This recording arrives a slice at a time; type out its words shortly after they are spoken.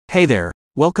Hey there,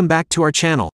 welcome back to our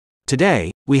channel.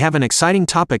 Today, we have an exciting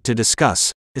topic to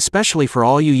discuss, especially for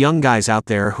all you young guys out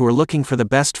there who are looking for the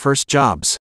best first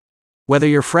jobs. Whether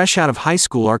you're fresh out of high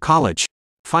school or college,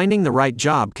 finding the right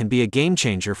job can be a game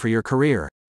changer for your career.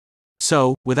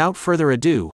 So, without further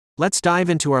ado, let's dive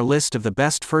into our list of the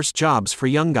best first jobs for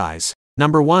young guys.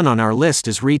 Number 1 on our list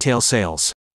is retail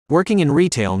sales. Working in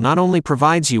retail not only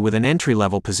provides you with an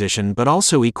entry-level position but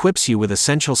also equips you with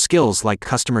essential skills like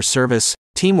customer service,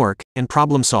 teamwork, and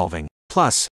problem-solving.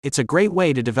 Plus, it's a great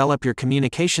way to develop your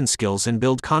communication skills and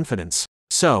build confidence.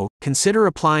 So, consider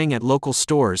applying at local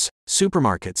stores,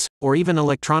 supermarkets, or even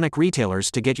electronic retailers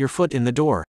to get your foot in the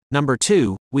door. Number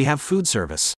 2, we have food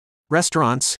service.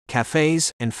 Restaurants,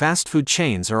 cafes, and fast food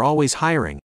chains are always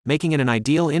hiring, making it an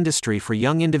ideal industry for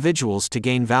young individuals to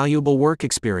gain valuable work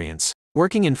experience.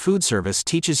 Working in food service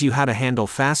teaches you how to handle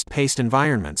fast-paced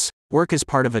environments, work as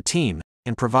part of a team,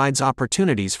 and provides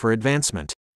opportunities for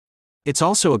advancement. It's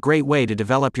also a great way to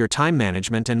develop your time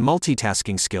management and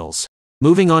multitasking skills.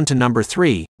 Moving on to number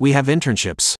 3, we have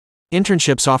internships.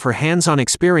 Internships offer hands-on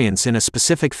experience in a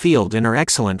specific field and are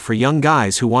excellent for young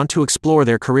guys who want to explore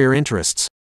their career interests.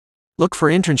 Look for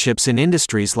internships in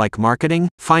industries like marketing,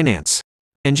 finance,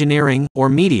 engineering, or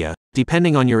media,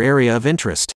 depending on your area of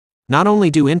interest. Not only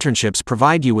do internships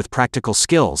provide you with practical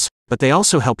skills, but they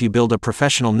also help you build a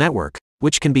professional network,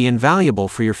 which can be invaluable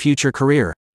for your future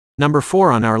career. Number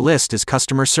 4 on our list is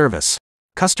customer service.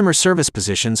 Customer service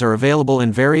positions are available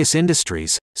in various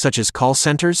industries, such as call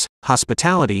centers,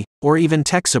 hospitality, or even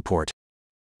tech support.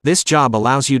 This job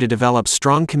allows you to develop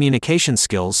strong communication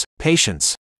skills,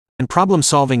 patience, and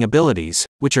problem-solving abilities,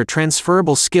 which are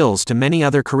transferable skills to many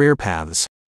other career paths.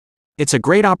 It's a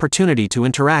great opportunity to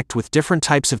interact with different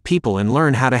types of people and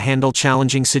learn how to handle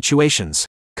challenging situations.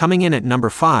 Coming in at number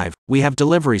 5, we have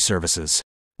delivery services.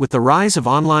 With the rise of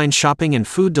online shopping and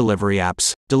food delivery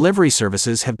apps, delivery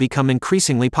services have become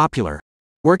increasingly popular.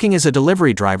 Working as a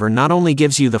delivery driver not only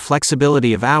gives you the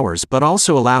flexibility of hours but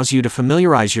also allows you to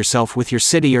familiarize yourself with your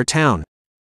city or town.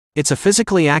 It's a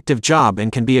physically active job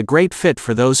and can be a great fit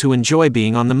for those who enjoy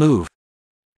being on the move.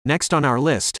 Next on our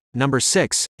list, number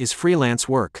 6, is freelance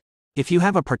work. If you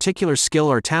have a particular skill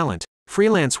or talent,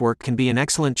 freelance work can be an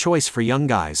excellent choice for young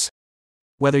guys.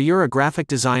 Whether you're a graphic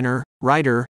designer,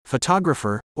 writer,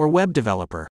 photographer, or web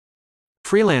developer,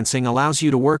 freelancing allows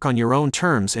you to work on your own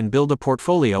terms and build a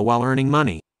portfolio while earning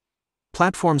money.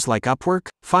 Platforms like Upwork,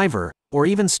 Fiverr, or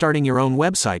even starting your own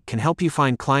website can help you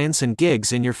find clients and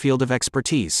gigs in your field of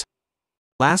expertise.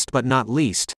 Last but not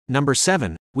least, number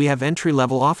 7, we have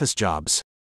entry-level office jobs.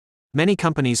 Many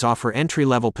companies offer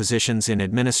entry-level positions in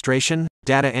administration,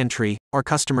 data entry, or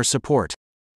customer support.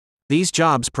 These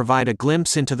jobs provide a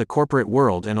glimpse into the corporate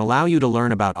world and allow you to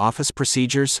learn about office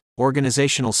procedures,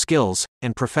 organizational skills,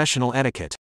 and professional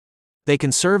etiquette. They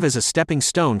can serve as a stepping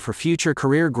stone for future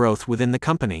career growth within the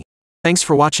company. Thanks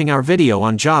for watching our video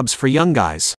on jobs for young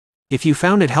guys. If you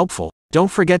found it helpful,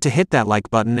 don't forget to hit that like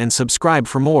button and subscribe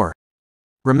for more.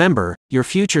 Remember, your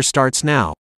future starts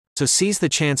now. So seize the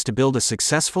chance to build a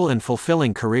successful and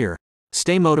fulfilling career.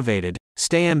 Stay motivated,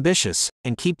 stay ambitious,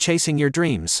 and keep chasing your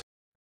dreams.